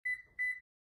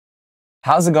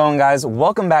How's it going, guys?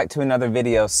 Welcome back to another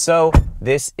video. So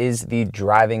this is the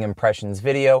driving impressions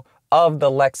video of the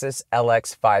Lexus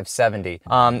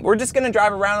LX570. We're just gonna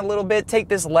drive around a little bit, take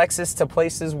this Lexus to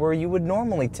places where you would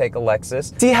normally take a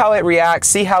Lexus, see how it reacts,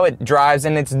 see how it drives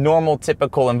in its normal,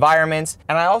 typical environments.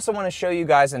 And I also wanna show you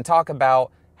guys and talk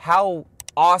about how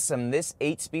awesome this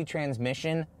 8-speed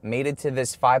transmission mated to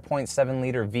this 5.7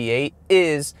 liter V8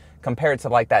 is compared to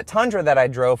like that Tundra that I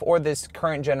drove, or this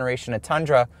current generation of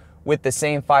Tundra with the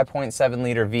same 5.7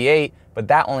 liter V8, but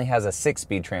that only has a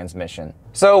 6-speed transmission.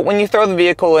 So when you throw the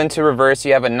vehicle into reverse,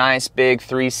 you have a nice big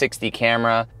 360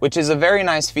 camera, which is a very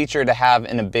nice feature to have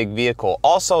in a big vehicle.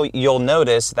 Also, you'll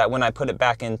notice that when I put it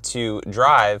back into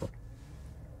drive,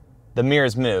 the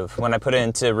mirrors move. When I put it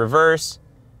into reverse,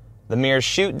 the mirrors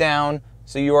shoot down,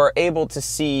 so you are able to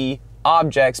see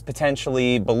objects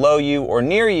potentially below you or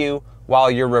near you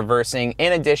while you're reversing,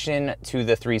 in addition to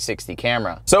the 360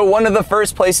 camera. So one of the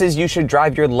first places you should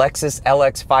drive your Lexus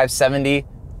LX570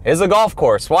 is a golf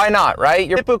course. Why not, right?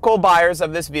 Your typical buyers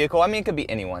of this vehicle, I mean, it could be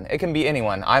anyone. It can be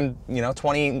anyone. I'm,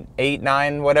 28,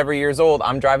 9, whatever years old.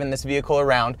 I'm driving this vehicle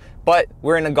around, but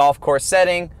we're in a golf course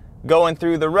setting, going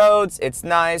through the roads. It's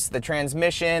nice. The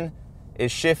transmission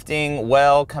is shifting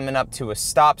well, coming up to a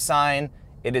stop sign.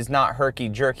 It is not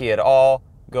herky-jerky at all.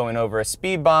 Going over a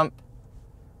speed bump.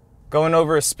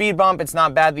 It's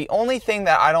not bad. The only thing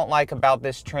that I don't like about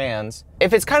this trans,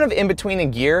 if it's kind of in between a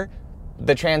gear,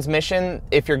 the transmission,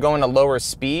 if you're going a lower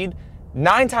speed,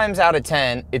 9 times out of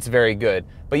 10, it's very good.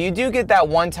 But you do get that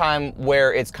one time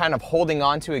where it's kind of holding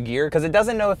on to a gear because it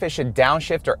doesn't know if it should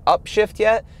downshift or upshift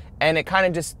yet, and it kind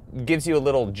of just gives you a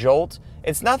little jolt.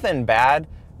 It's nothing bad,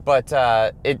 but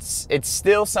it's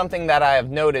still something that I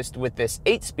have noticed with this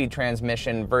 8-speed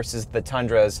transmission versus the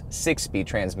Tundra's 6-speed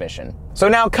transmission. So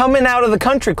now, coming out of the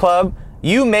country club,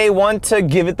 you may want to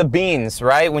give it the beans,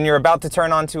 right? When you're about to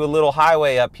turn onto a little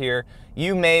highway up here,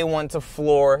 you may want to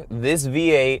floor this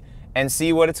V8 and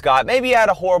see what it's got. Maybe you had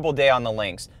a horrible day on the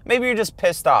links. Maybe you're just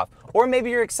pissed off. Or maybe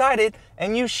you're excited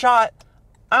and you shot,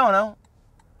 I don't know,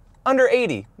 under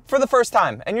 80 for the first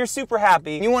time, and you're super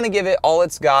happy. You want to give it all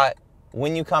it's got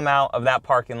when you come out of that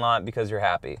parking lot because you're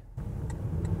happy.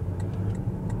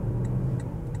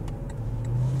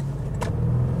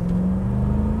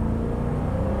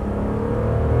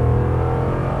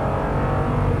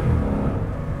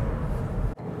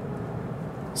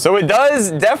 So it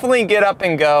does definitely get up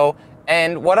and go.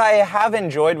 And what I have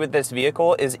enjoyed with this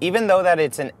vehicle is, even though that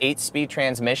it's an 8-speed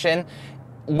transmission,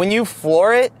 when you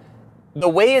floor it, the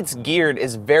way it's geared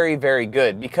is very, very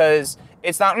good, because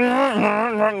it's not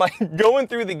like going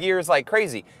through the gears like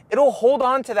crazy. It'll hold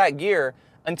on to that gear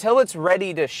until it's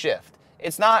ready to shift.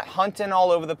 It's not hunting all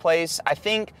over the place. I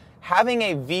think having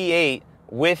a V8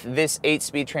 with this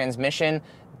 8-speed transmission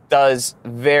does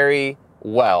very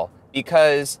well,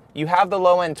 because you have the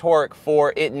low end torque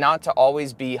for it not to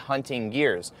always be hunting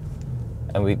gears.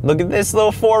 And we look at this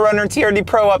little 4Runner TRD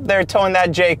Pro up there towing that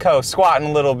Jayco, squatting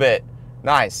a little bit.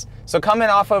 Nice. So coming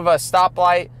off of a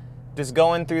stoplight, just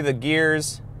going through the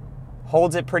gears,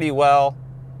 holds it pretty well,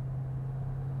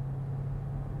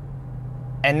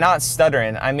 and not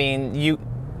stuttering. I mean,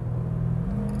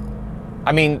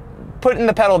 putting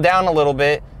the pedal down a little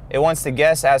bit, it wants to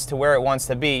guess as to where it wants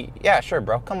to be. Yeah, sure,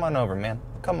 bro. Come on over, man.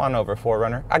 Come on over,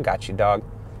 4Runner. I got you, dog.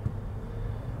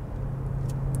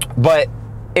 But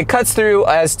it cuts through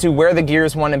as to where the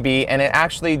gears want to be, and it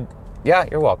actually, yeah,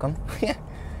 you're welcome.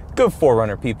 Good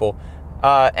 4Runner people.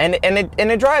 And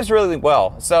it drives really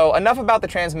well. So enough about the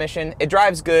transmission. It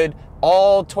drives good.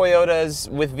 All Toyotas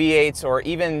with V8s or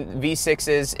even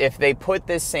V6s, if they put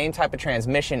this same type of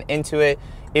transmission into it,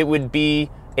 it would be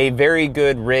a very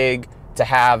good rig to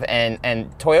have. And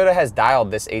Toyota has dialed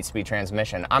this 8-speed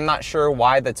transmission. I'm not sure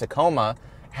why the Tacoma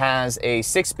has a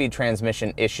 6-speed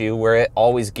transmission issue where it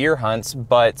always gear hunts,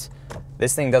 but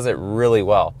this thing does it really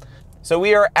well. So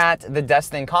we are at the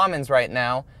Destin Commons right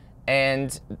now,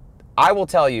 and I will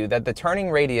tell you that the turning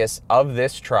radius of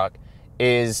this truck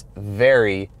is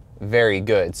very, very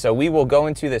good. So we will go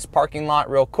into this parking lot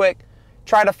real quick,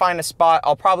 try to find a spot.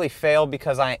 I'll probably fail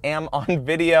because I am on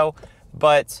video,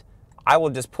 but I will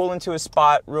just pull into a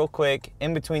spot real quick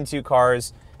in between 2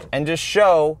 cars and just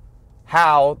show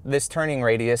how this turning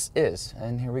radius is.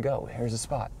 And here we go. Here's the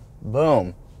spot.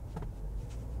 Boom.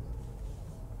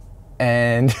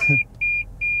 And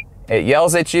it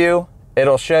yells at you.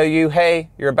 It'll show you, hey,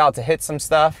 you're about to hit some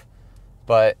stuff,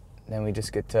 but then we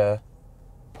just get to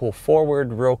pull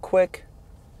forward real quick.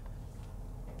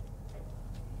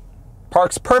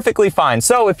 Parks perfectly fine.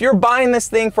 So if you're buying this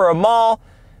thing for a mall,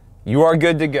 you are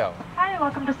good to go. Hi,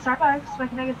 welcome to Starbucks. What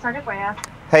can I get started for you?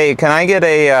 Hey, can I get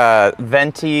a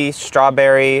venti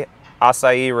strawberry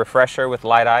acai refresher with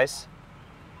light ice.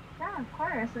 Yeah, of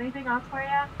course. Anything else for you?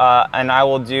 And I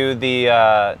will do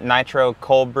the nitro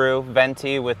cold brew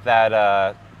venti with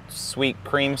that sweet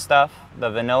cream stuff, the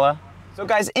vanilla. So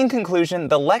guys, in conclusion,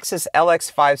 the Lexus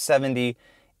LX570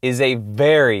 is a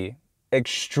very,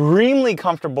 extremely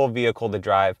comfortable vehicle to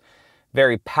drive,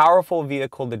 very powerful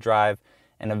vehicle to drive,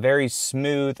 and a very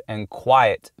smooth and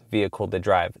quiet vehicle to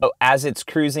drive. So as it's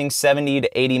cruising 70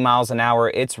 to 80 miles an hour,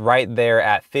 it's right there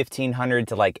at 1500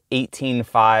 to like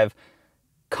 18.5,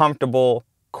 comfortable,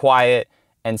 quiet,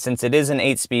 and since it is an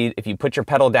 8-speed, if you put your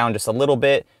pedal down just a little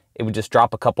bit, it would just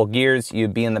drop a couple gears,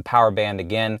 you'd be in the power band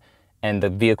again, and the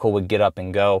vehicle would get up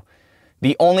and go.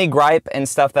 The only gripe and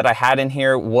stuff that I had in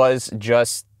here was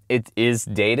just, it is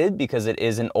dated because it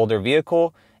is an older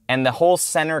vehicle, and the whole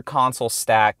center console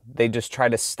stack, they just try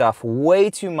to stuff way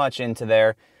too much into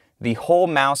there. The whole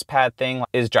mouse pad thing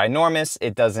is ginormous.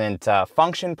 It doesn't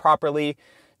function properly.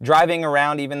 Driving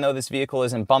around, even though this vehicle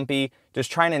isn't bumpy,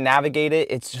 just trying to navigate it,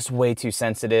 it's just way too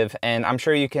sensitive. And I'm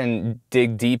sure you can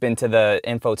dig deep into the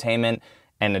infotainment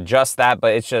and adjust that,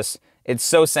 but it's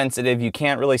so sensitive. You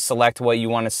can't really select what you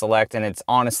want to select, and it's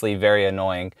honestly very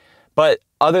annoying. But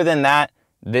other than that,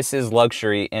 this is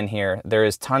luxury in here. There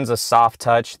is tons of soft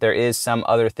touch. There is some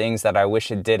other things that I wish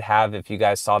it did have. If you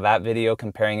guys saw that video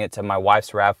comparing it to my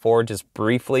wife's RAV4, just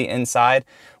briefly inside,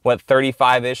 what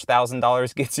 $35-ish thousand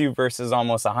gets you versus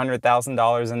almost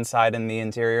 $100,000 inside in the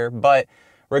interior. But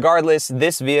regardless,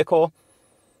 this vehicle,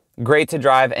 great to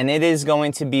drive, and it is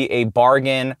going to be a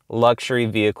bargain luxury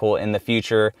vehicle in the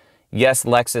future. Yes,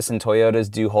 Lexus and Toyotas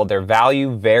do hold their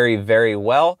value very, very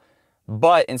well.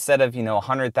 But instead of,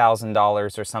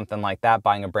 $100,000 or something like that,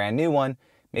 buying a brand new one,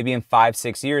 maybe in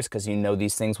 5-6 years, because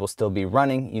these things will still be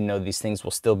running, these things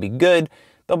will still be good,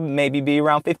 they'll maybe be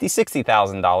around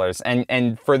 $50,000-$60,000.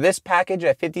 And for this package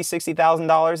at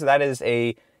 $50,000-$60,000, that is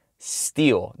a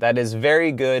steal. That is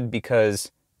very good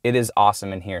because it is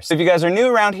awesome in here. So if you guys are new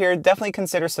around here, definitely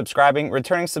consider subscribing.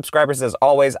 Returning subscribers, as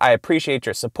always, I appreciate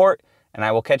your support, and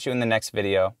I will catch you in the next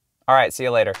video. All right, see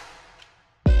you later.